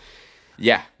 4.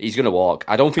 Yeah, he's going to walk.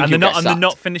 I don't think he'll get sacked. And they're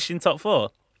not finishing top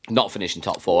 4? Not finishing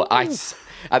top 4.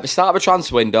 At the start of the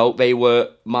transfer window, they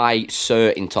were my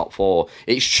certain top 4.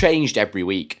 It's changed every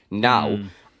week. Now,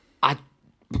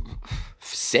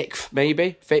 6th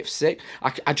maybe, 5th,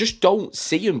 6th. I just don't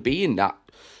see them being that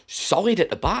solid at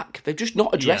the back. They've just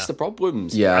not addressed the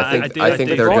problems. Yeah, I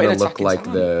think they're going to look like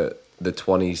the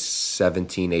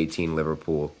 2017-18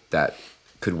 Liverpool that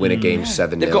could win a game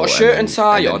 7-0. They've got a shirt and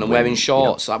tie on and wearing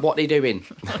shorts. Like, what are they doing?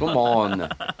 Come on.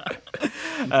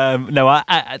 No,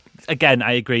 I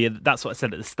agree. That's what I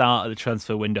said at the start of the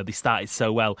transfer window. They started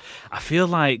so well. I feel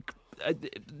like,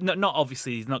 not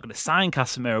obviously he's not going to sign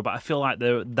Casemiro, but I feel like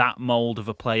they're that mould of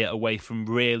a player away from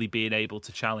really being able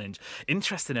to challenge.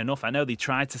 Interesting enough, I know they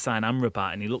tried to sign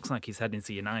Amrabat and he looks like he's heading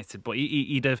to United, but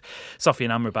he'd have, Sofian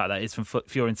Amrabat, that is, from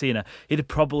Fiorentina, he'd have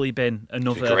probably been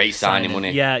another great signing,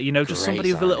 wouldn't he? Yeah, just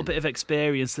somebody with a little bit of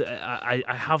experience. I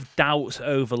have doubts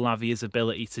over Lavia's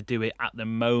ability to do it at the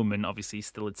moment. Obviously he's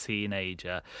still a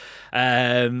teenager,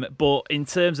 but in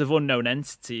terms of unknown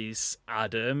entities,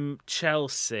 Adam,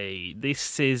 Chelsea,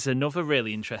 this is another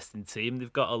really interesting team.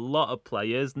 They've got a lot of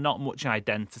players, not much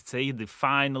identity. They've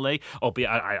finally, albeit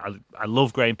I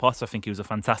love Graham Potter, I think he was a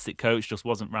fantastic coach, just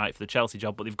wasn't right for the Chelsea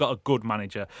job, but they've got a good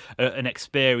manager, an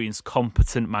experienced,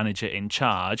 competent manager in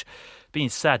charge. Being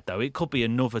said, though, it could be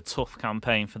another tough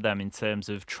campaign for them in terms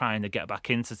of trying to get back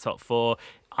into top 4.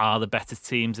 Are the better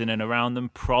teams in and around them?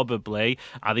 Probably.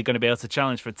 Are they going to be able to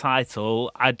challenge for a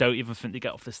title? I don't even think they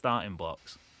get off the starting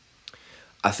blocks.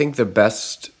 I think the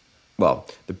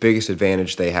biggest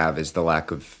advantage they have is the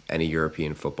lack of any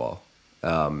European football.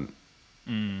 I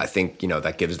think,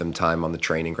 that gives them time on the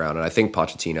training ground. And I think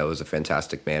Pochettino is a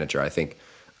fantastic manager. I think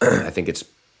it's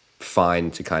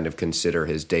fine to kind of consider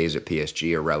his days at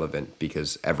PSG irrelevant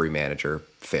because every manager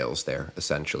fails there,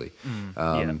 essentially.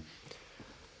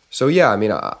 So, yeah, I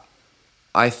mean,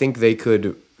 I think they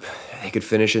could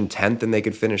finish in 10th and they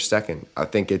could finish 2nd. I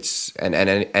think it's and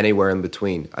anywhere in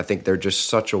between. I think they're just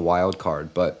such a wild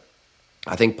card, but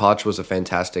I think Poch was a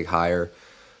fantastic hire.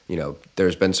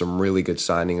 There's been some really good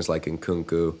signings like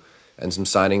Nkunku and some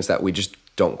signings that we just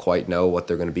don't quite know what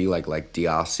they're going to be like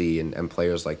Diassi and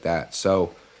players like that.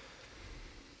 So,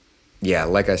 yeah,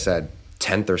 like I said,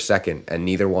 10th or 2nd, and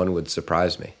neither one would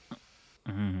surprise me.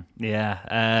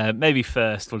 Yeah, maybe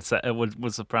first would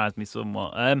surprise me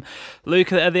somewhat.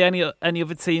 Luke, are there any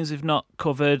other teams we've not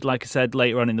covered? Like I said,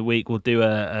 later on in the week we'll do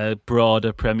a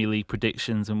broader Premier League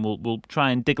predictions, and we'll try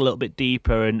and dig a little bit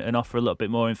deeper and offer a little bit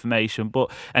more information.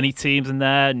 But any teams in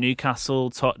there? Newcastle,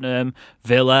 Tottenham,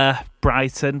 Villa,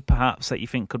 Brighton, perhaps, that you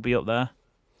think could be up there?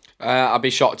 I'd be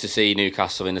shocked to see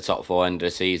Newcastle in the top 4 end of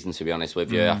the season, to be honest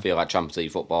with you. I feel like Champions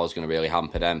League football is going to really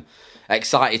hamper them.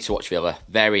 Excited to watch Villa.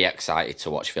 Very excited to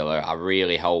watch Villa. I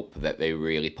really hope that they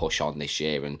really push on this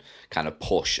year and kind of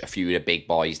push a few of the big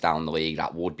boys down the league.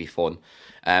 That would be fun.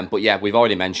 But yeah, we've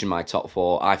already mentioned my top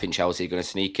 4. I think Chelsea are going to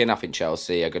sneak in. I think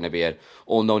Chelsea are going to be an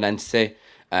unknown entity.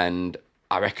 And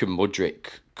I reckon Mudryk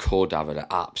could have an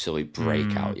absolute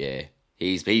breakout year.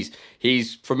 He's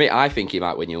for me, I think he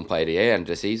might win Young Player of the Year end of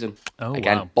the season. Oh,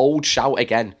 again, wow. Bold shout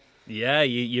again. Yeah,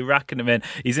 you're racking him in.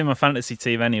 He's in my fantasy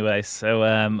team anyway, so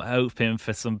hoping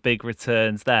for some big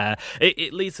returns there.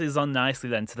 It leads us on nicely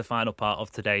then to the final part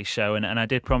of today's show, and I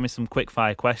did promise some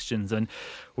quick-fire questions, and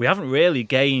we haven't really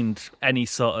gained any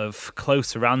sort of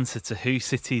closer answer to who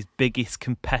City's biggest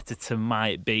competitor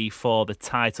might be for the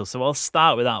title. So I'll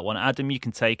start with that one. Adam, you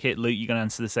can take it. Luke, you're going to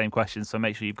answer the same question, so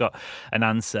make sure you've got an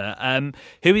answer.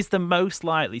 Who is the most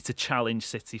likely to challenge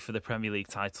City for the Premier League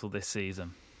title this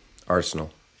season?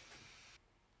 Arsenal.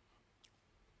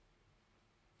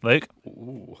 Luke?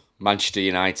 Ooh, Manchester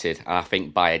United, and I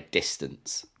think by a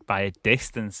distance. By a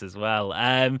distance as well.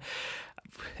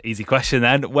 Easy question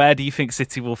then. Where do you think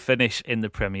City will finish in the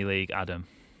Premier League, Adam?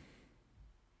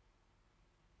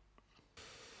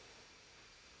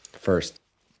 First.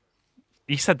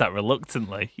 You said that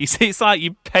reluctantly. You see, it's like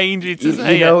you pained you to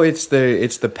say it. You know, it's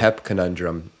the Pep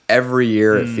conundrum. Every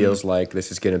year it feels like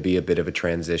this is going to be a bit of a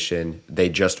transition. They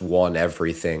just won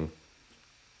everything.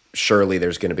 Surely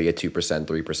there's going to be a 2%,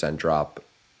 3% drop,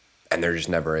 and there just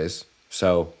never is.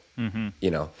 So,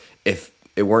 you know, if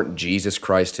it weren't Jesus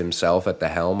Christ himself at the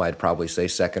helm, I'd probably say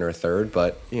second or third,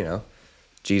 but, you know,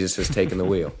 Jesus has taken the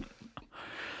wheel.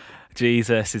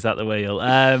 Jesus is at the wheel.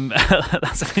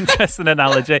 That's an interesting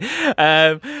analogy.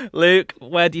 Luke,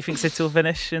 where do you think City will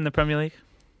finish in the Premier League?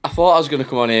 I thought I was going to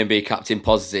come on here and be captain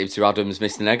positive to Adam's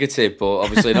Mr. Negative, but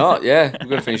obviously not. Yeah, we're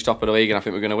going to finish top of the league, and I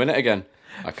think we're going to win it again.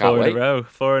 I can't wait.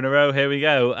 4 in a row. Here we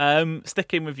go.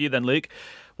 Sticking with you then, Luke.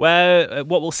 What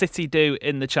will City do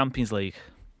in the Champions League?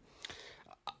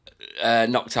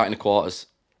 Knocked out in the quarters.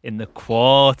 In the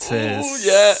quarters. Oh,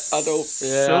 yeah. I don't.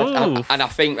 Yeah. And I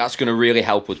think that's going to really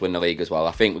help us win the league as well.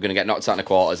 I think we're going to get knocked out in the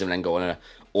quarters and then go on an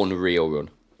unreal run.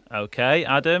 Okay,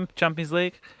 Adam, Champions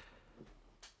League?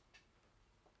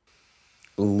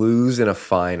 Lose in a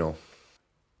final.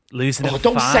 Losing a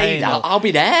final. Don't say that. I'll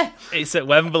be there. It's at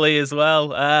Wembley as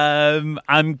well.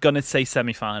 I'm going to say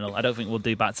semi-final. I don't think we'll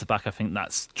do back-to-back. I think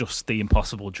that's just the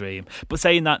impossible dream. But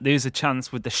saying that, there's a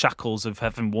chance with the shackles of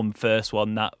having won first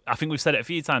one. That I think we've said it a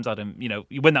few times, Adam. You know,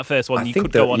 you win that first one, you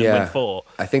could go on and win 4.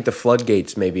 I think the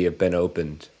floodgates maybe have been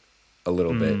opened a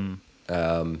little bit.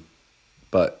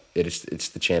 But it's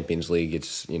the Champions League.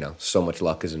 It's, you know, so much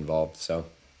luck is involved. So.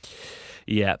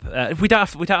 Yep. We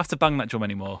don't have to bang that drum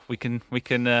anymore. We can leave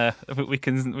that. We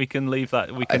can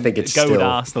I think it's go still, with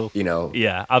Arsenal. You know.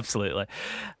 Yeah, absolutely.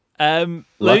 Luck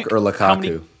Luke, or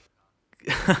Lukaku?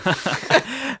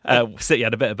 City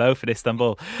had a bit of both in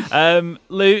Istanbul.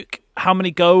 Luke, how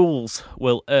many goals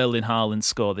will Erling Haaland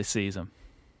score this season?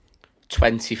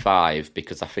 25,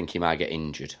 because I think he might get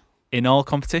injured. In all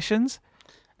competitions?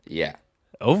 Yeah.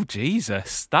 Oh,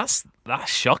 Jesus. That's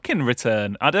shocking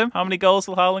return. Adam, how many goals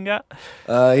will Haaland get?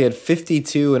 He had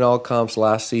 52 in all comps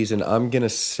last season. I'm going to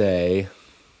say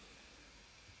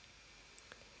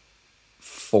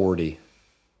 40.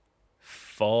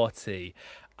 40.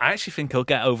 I actually think he'll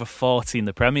get over 40 in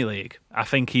the Premier League. I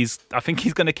think he's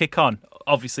going to kick on.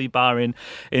 Obviously, barring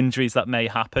injuries that may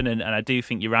happen, and I do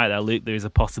think you're right there, Luke. There is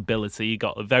a possibility. He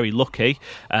got very lucky,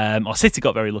 or City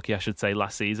got very lucky, I should say,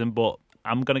 last season. But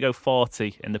I'm going to go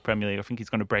 40 in the Premier League. I think he's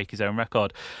going to break his own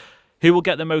record. Who will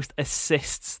get the most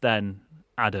assists then,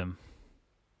 Adam?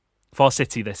 For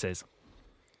City, this is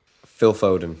Phil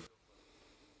Foden.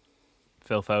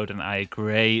 Phil Foden, I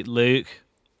agree. Luke?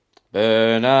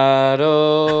 Bernardo.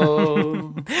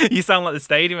 You sound like the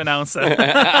stadium announcer.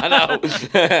 I know.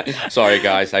 Sorry,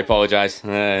 guys. I apologise.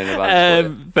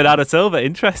 Bernardo Silva,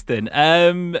 interesting.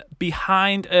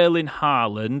 Behind Erling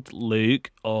Haaland,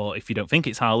 Luke, or if you don't think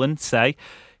it's Haaland, say,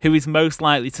 who is most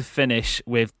likely to finish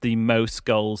with the most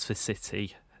goals for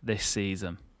City this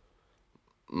season?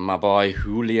 My boy,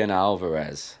 Julian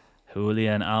Alvarez.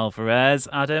 Julian Alvarez.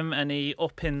 Adam, any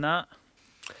up in that?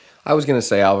 I was going to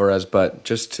say Alvarez, but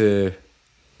just to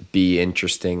be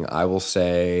interesting. I will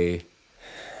say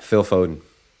Phil Foden.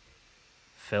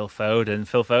 Phil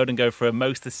Foden go for a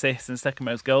most assists and second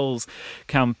most goals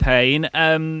campaign.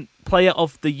 Player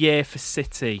of the year for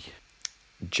City.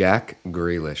 Jack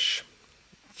Grealish.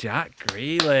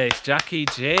 Jackie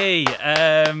G.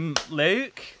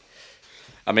 Luke?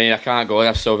 I mean, I can't go an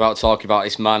episode without talking about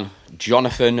this man,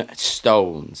 Jonathan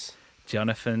Stones. It's going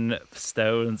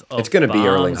to be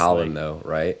Erling Haaland, though,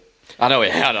 right? I know.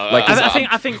 Like,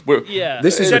 I think. Yeah.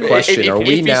 This is a question.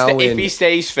 If he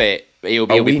stays fit, he'll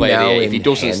be player of the year. If he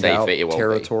doesn't stay fit, he won't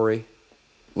territory? Be.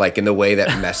 Like in the way that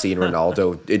Messi and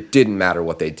Ronaldo, it didn't matter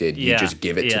what they did. You just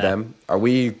give it to them.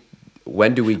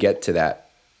 When do we get to that?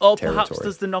 Or territory? Perhaps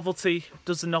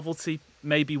does the novelty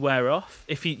maybe wear off?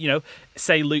 If he,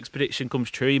 say Luke's prediction comes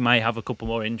true, he may have a couple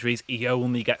more injuries. He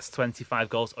only gets 25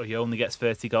 goals, or he only gets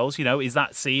 30 goals. Is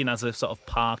that seen as a sort of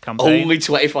par campaign? Only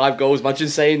 25 goals. Imagine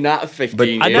saying that at 15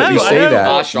 years. But you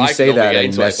say that,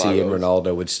 and Messi and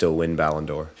Ronaldo would still win Ballon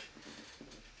d'Or.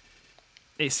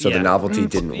 The novelty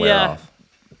didn't wear off.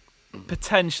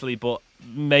 Potentially, but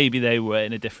maybe they were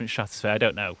in a different stratosphere. I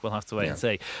don't know. We'll have to wait and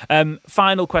see.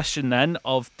 Final question then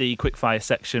of the quickfire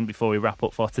section before we wrap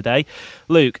up for today.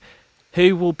 Luke,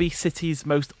 who will be City's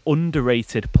most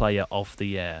underrated player of the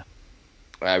year?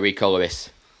 Rico Lewis.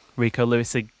 Rico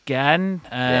Lewis again,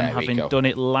 having Rico. done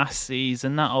it last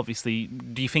season. That obviously,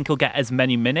 do you think he'll get as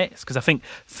many minutes? Because I think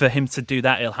for him to do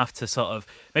that, he'll have to sort of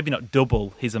maybe not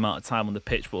double his amount of time on the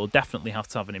pitch, but he'll definitely have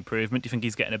to have an improvement. Do you think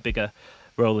he's getting a bigger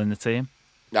role in the team?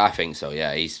 I think so,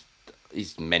 yeah. He's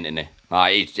minting it.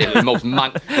 He's the most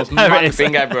man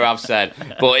thing ever I've said.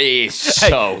 But he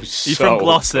is He's from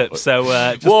Glossop, good. so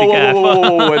just be careful.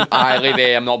 Whoa. I live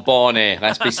here, I'm not born here.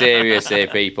 Let's be serious here,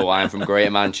 people. I'm from Greater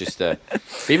Manchester.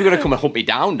 People are going to come and hunt me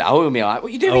down now and be like, what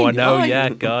are you doing? Oh, I know, yeah,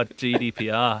 God,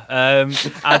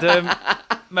 GDPR. Adam,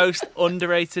 most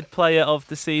underrated player of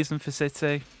the season for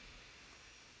City?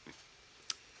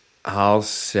 I'll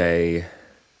say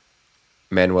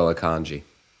Manuel Akanji.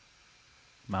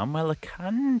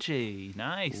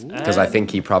 Nice. Because I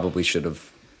think he probably should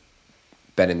have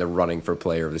been in the running for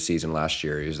player of the season last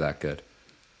year. He was that good.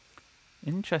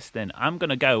 Interesting. I'm going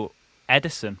to go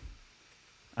Ederson.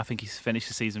 I think he's finished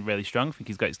the season really strong. I think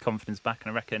he's got his confidence back,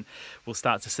 and I reckon we'll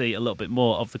start to see a little bit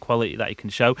more of the quality that he can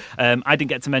show. I didn't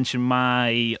get to mention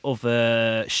my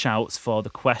other shouts for the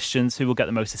questions. Who will get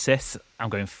the most assists? I'm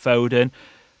going Foden.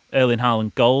 Erling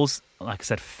Haaland goals. Like I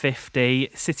said,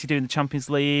 50. City doing the Champions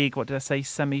League. What did I say?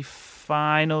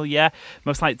 Semi-final, yeah.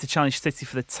 Most likely to challenge City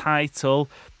for the title.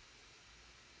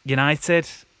 United.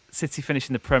 City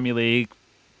finishing the Premier League.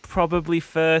 Probably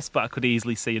first, but I could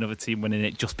easily see another team winning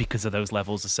it just because of those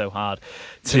levels are so hard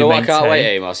to maintain. I can't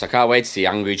wait, Amos. I can't wait to see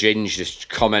Angry Ginge just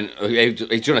comment.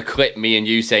 He's going to clip me and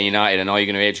you saying United, and all you're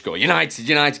going to just go, United,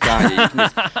 can't you? You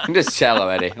can just tell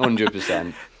already,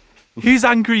 100%. Who's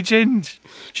Angry Ginge?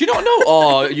 Do you not know?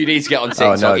 Oh, you need to get on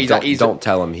TikTok. Oh, no, don't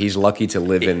tell him. He's lucky to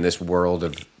live in this world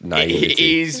of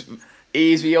naivety.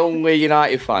 He's the only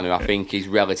United fan who I think is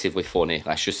relatively funny.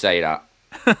 Let's just say that.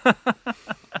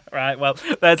 Right, well,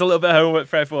 there's a little bit of homework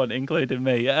for everyone, including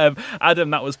me.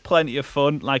 Adam, that was plenty of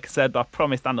fun. Like I said, I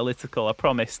promised analytical. I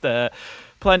promised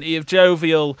plenty of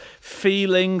jovial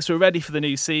feelings. We're ready for the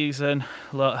new season.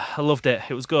 Look, I loved it.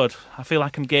 It was good. I feel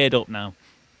like I'm geared up now.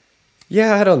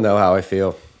 Yeah, I don't know how I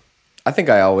feel. I think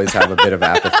I always have a bit of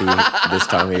apathy this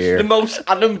time of year. The most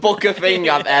Adam Booker thing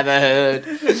I've ever heard.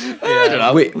 I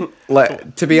don't know.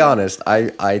 To be honest,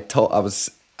 I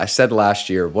said last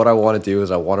year, what I want to do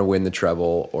is I want to win the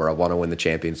treble, or I want to win the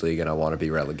Champions League, and I want to be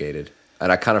relegated.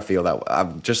 And I kind of feel that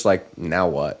I'm just like, now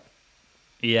what?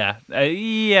 Yeah,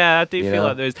 I do feel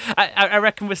like there's. I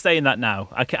reckon we're saying that now.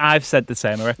 I've said the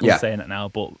same. I reckon we're saying it now.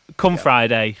 But come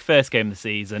Friday, first game of the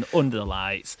season, under the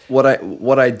lights. What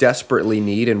I desperately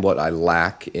need and what I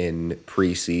lack in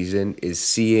preseason is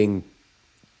seeing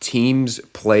teams,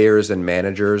 players, and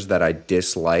managers that I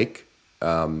dislike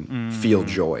feel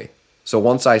joy. So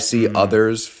once I see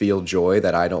others feel joy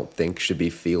that I don't think should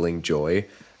be feeling joy,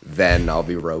 then I'll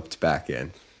be roped back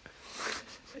in.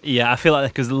 Yeah, I feel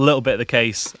like there's a little bit of the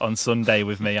case on Sunday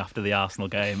with me after the Arsenal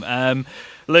game.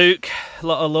 Luke, a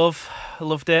lot of love. I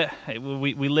loved it.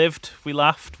 We lived, we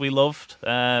laughed, we loved.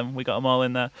 We got them all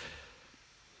in there.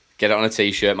 Get it on a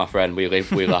t-shirt, my friend. We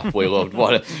live, we laugh, we loved.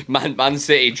 What Man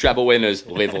City treble winners.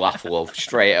 Live, laugh, love.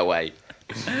 Straight away.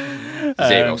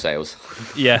 0 sales.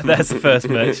 Yeah, that's the first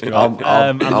merch drop.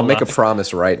 I'll make a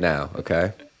promise right now,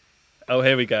 okay? Oh,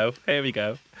 here we go.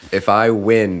 If I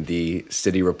win the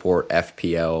City Report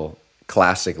FPL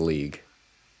Classic League,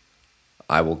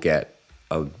 I will get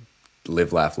a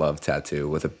Live, Laugh, Love tattoo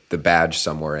with the badge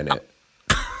somewhere in it.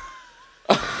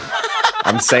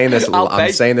 I'm saying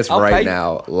this right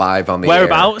now, live on the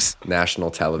Whereabouts? air,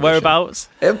 national television. Whereabouts?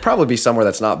 It'll probably be somewhere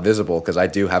that's not visible because I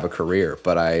do have a career,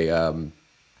 but it'll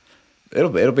be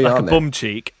like on there. Like a bum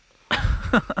cheek.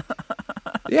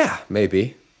 Yeah,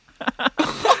 maybe.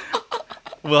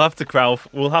 We'll have to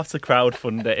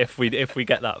crowdfund it if we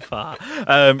get that far.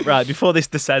 Right, before this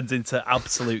descends into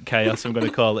absolute chaos, I'm going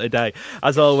to call it a day.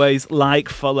 As always, like,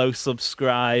 follow,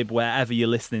 subscribe wherever you're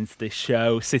listening to this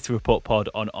show. City Report Pod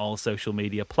on all social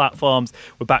media platforms.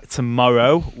 We're back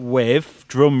tomorrow with,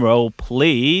 drum roll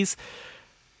please,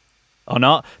 or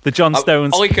not, the John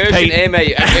Stones. Ollie Kirsch can hear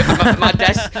me. My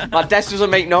desk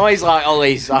doesn't make noise like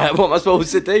Ollie's. What am I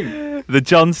supposed to do? The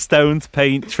John Stones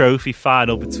Paint Trophy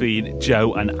final between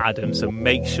Joe and Adam. So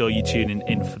make sure you're tuning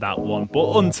in for that one.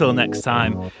 But until next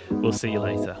time, we'll see you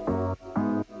later.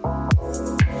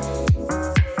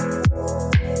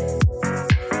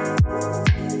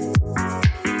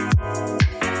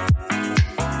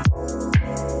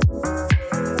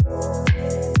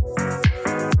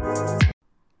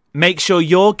 Make sure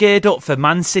you're geared up for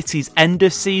Man City's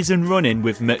end-of-season run-in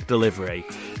with McDelivery.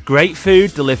 Great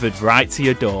food delivered right to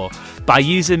your door. By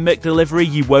using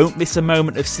McDelivery, you won't miss a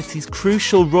moment of City's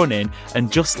crucial run-in,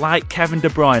 and just like Kevin De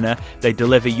Bruyne, they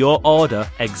deliver your order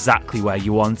exactly where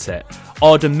you want it.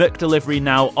 Order McDelivery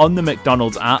now on the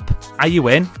McDonald's app. Are you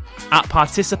in? At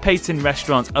participating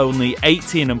restaurants only,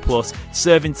 18 and plus,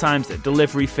 serving times,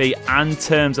 delivery fee and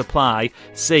terms apply.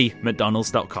 See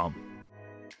mcdonalds.com.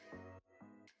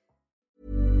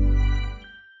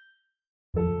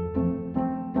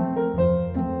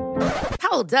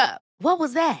 Hold up. What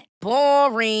was that?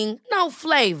 Boring. No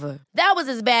flavor. That was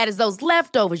as bad as those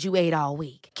leftovers you ate all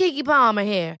week. Keke Palmer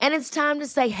here, and it's time to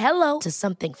say hello to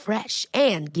something fresh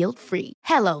and guilt-free.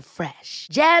 Hello Fresh.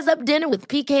 Jazz up dinner with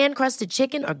pecan-crusted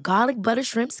chicken or garlic butter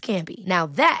shrimp scampi. Now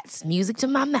that's music to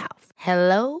my mouth.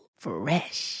 Hello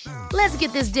Fresh. Let's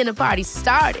get this dinner party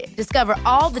started. Discover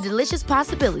all the delicious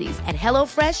possibilities at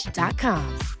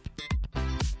HelloFresh.com.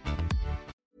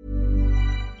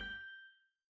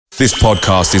 This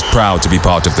podcast is proud to be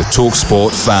part of the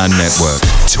TalkSport Fan Network.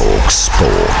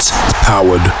 TalkSport.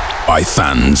 Powered by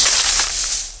fans.